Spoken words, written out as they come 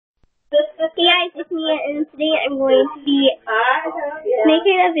Hey guys, it's Mia, and today I'm going to be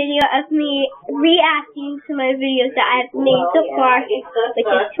making a video of me reacting to my videos that I've made so far, which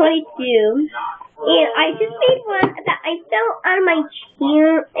is 22. And I just made one that I found on my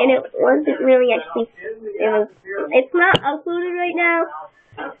channel, and it wasn't really actually, it's not uploaded right now,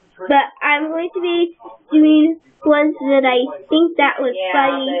 but I'm going to be doing ones that I think that was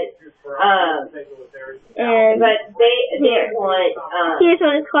funny. But they want, here's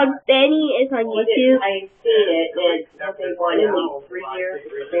one, it's called Benny, it's on YouTube. I've seen it, and they want at least 3 years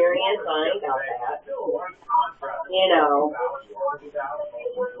experience. I got that. You know.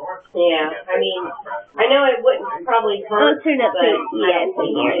 Yeah, I mean, I know it wouldn't probably hurt, turn up but yeah, it's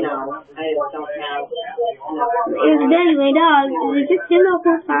you know, I don't have enough. It was Benny, my dog. Is it just him the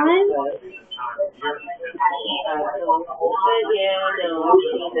whole time? Yeah, no, I've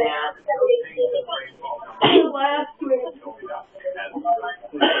seen that.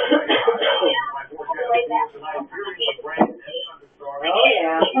 Oh,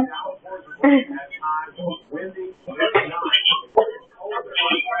 yeah.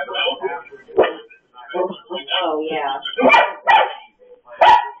 Oh, yeah.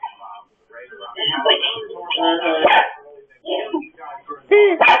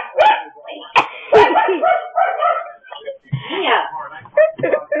 Yeah.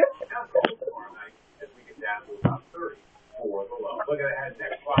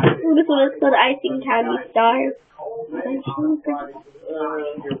 This one is called Icing Candy Star. No,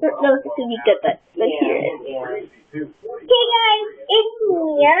 this could be good, but let's hear it. Hey guys, it's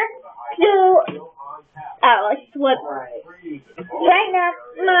Mia. So, it's what? Right now,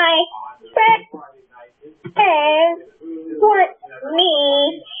 my friend wants me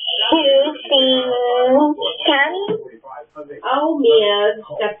to sing Candy. Oh, Mia,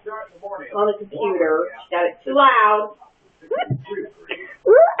 that's on the computer. She got it too loud.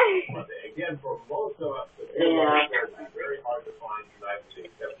 Again, for most of us, Yeah. it's very hard to find privacy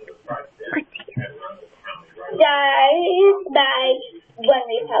except for the price tag. Guys, by One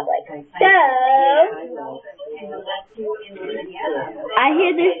Republic. So, I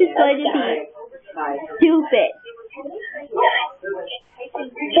hear this is going to be stupid.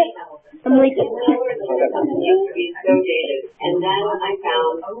 I'm like, And then I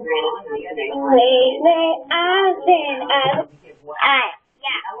found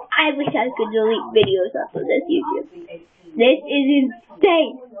I wish I could delete videos off of this YouTube. This is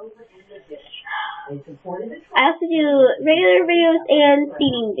insane. I also do regular videos and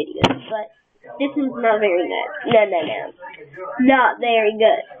feeding videos, but this is not very good. No. Not very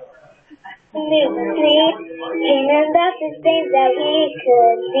good. Dreaming about the things that we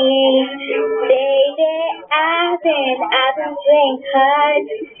could be. Baby, I've been playing hard.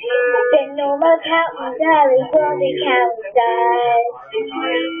 Been no more counting dollars, only counting stars.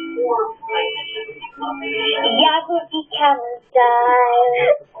 Yeah, we'll be counting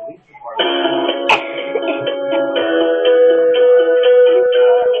stars.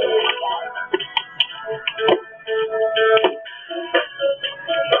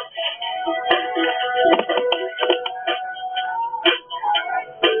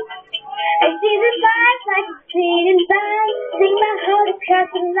 I see the stars like a street and vine. Sing my heart across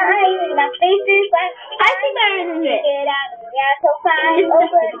the night. My face is like I think better than this. Get out of me, I'm so fine. Oh,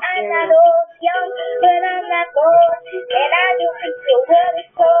 but I'm not old, young, but I'm not old. And I do think the world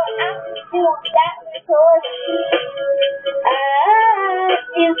is cold. I'm just doing that because I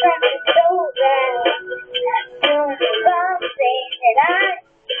feel something so bad. Doing the wrong thing that I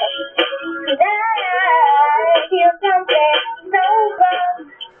feel something so wrong.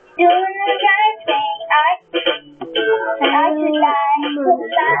 Doing the right thing, I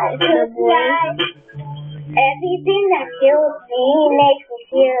could lie. Everything that kills me makes me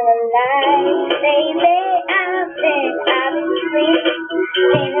feel alive. Baby, I've been dreaming.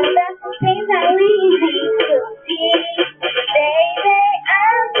 Thinking about the things I really could be. Baby,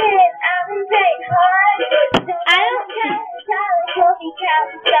 I've been playing hard. I don't count stars, we'll be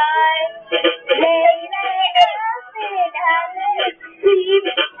counting stars. Baby, I've been sleep.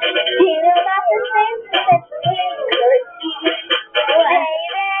 Thinking about the things that we could be.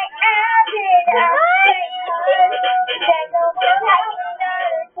 Baby, I've been playing hard. There's no more counting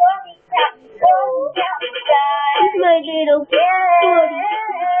stars, we'll be counting stars. This is my little body.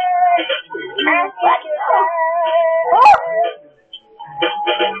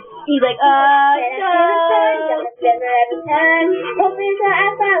 He's like,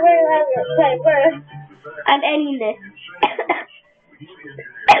 I'm ending this.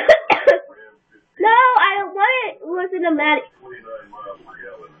 No, I don't want it. It wasn't a Maddie.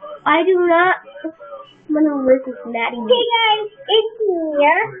 I do not want to work with Maddie. Hey guys, it's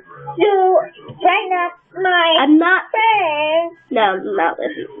Mia. So, right now, I'm not. friend. No, I'm not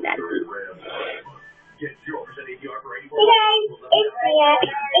listening to that. Hey guys, it's Mia,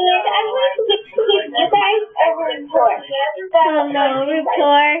 and I'm going to give you guys a report. Hello,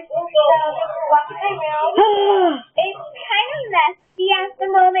 report. It's kind of messy at the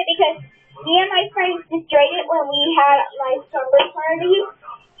moment because me and my friends destroyed it when we had my slumber party,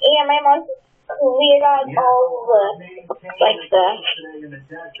 and my mom cleared out all the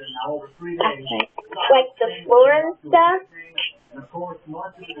floor and stuff. So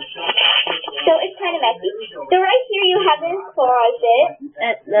it's kind of messy. So right here you have this closet,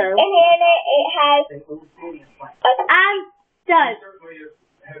 No. and then it has I'm done.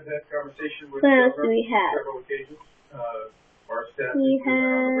 Had that conversation with What else do we have? several occasions. Our staff We is doing it on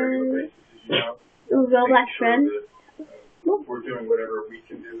a regular have basis, Roblox friends. we're doing whatever we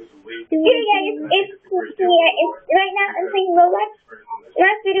can do as a league. here, guys. It's here. It's right now I'm playing Roblox.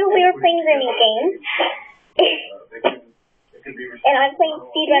 Last video we were playing Remy games. They can be And I'm playing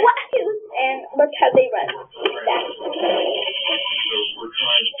speedrun too, and look how they run. So we're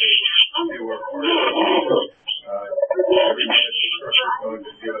trying to do our part. Every minute is going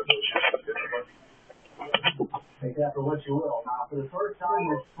to give us a different. Take that for what you will. Now, for the first time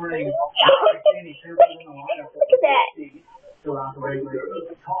this spring, Look at that. still out the regular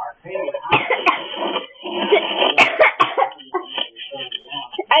car.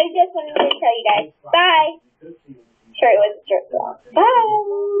 I just wanted to tell you guys. Bye. Sure, it was a jerk off. Bye.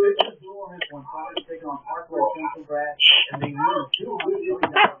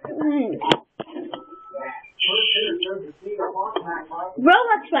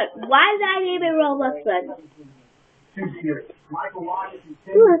 Roblox Fun. Why did I name it Roblox Fun?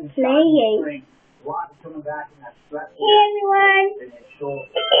 Who are playing? Hey everyone.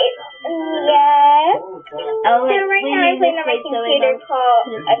 Yes. Oh, So right now I'm playing on my computer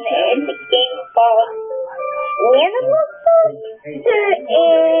called, it's a game called Animal Farm.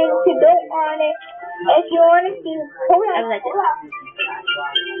 And to go on it, if you want to see, hold on.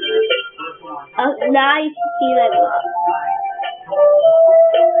 Oh, now you can see that.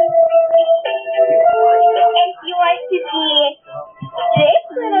 If you want to see this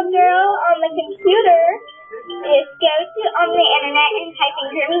little girl on the computer, just go to on the internet and type in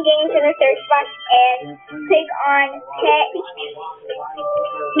Grooming Games in the search box and click on Pet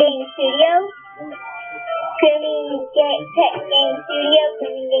Game Studio. Pet Game Studio,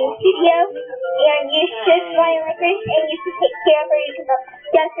 Grooming Game Studio. And you should buy her first and you should take care of her. You can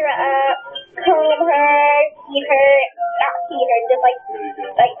dress her up, comb her, feed her, not feed her, just like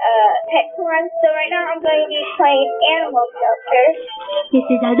pet corn. So right now I'm going to be playing Animal Shelter. This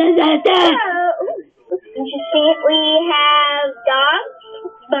is Interesting. We have dogs,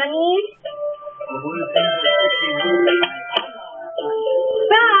 bunnies,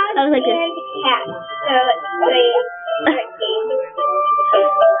 frogs, and cats. So it's great.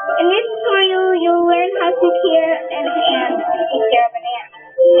 In this tutorial, you'll learn how to care and take care of an ant.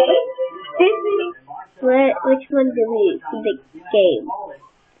 Okay? This is which one do we see the game?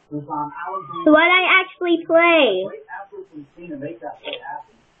 So what I actually play?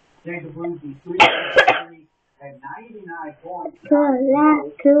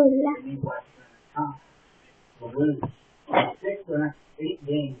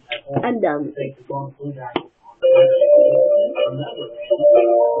 I'm done.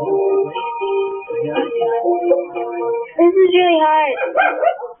 This is really hard.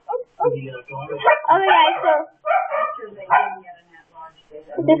 Okay, guys, so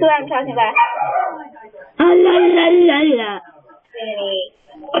this is what I'm talking about. La la la la.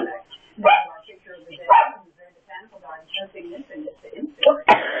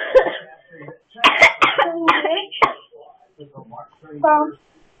 Mom,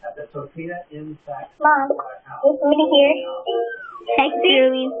 this minute here. Tech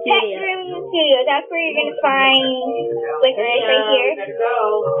Grooming Studio. Tech Grooming Studio. That's where you're gonna find licorice right here. So,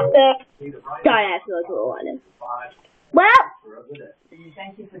 sorry, that's what I wanted. Well,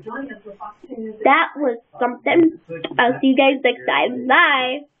 that was something. I'll see you guys next time.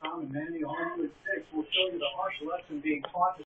 Bye.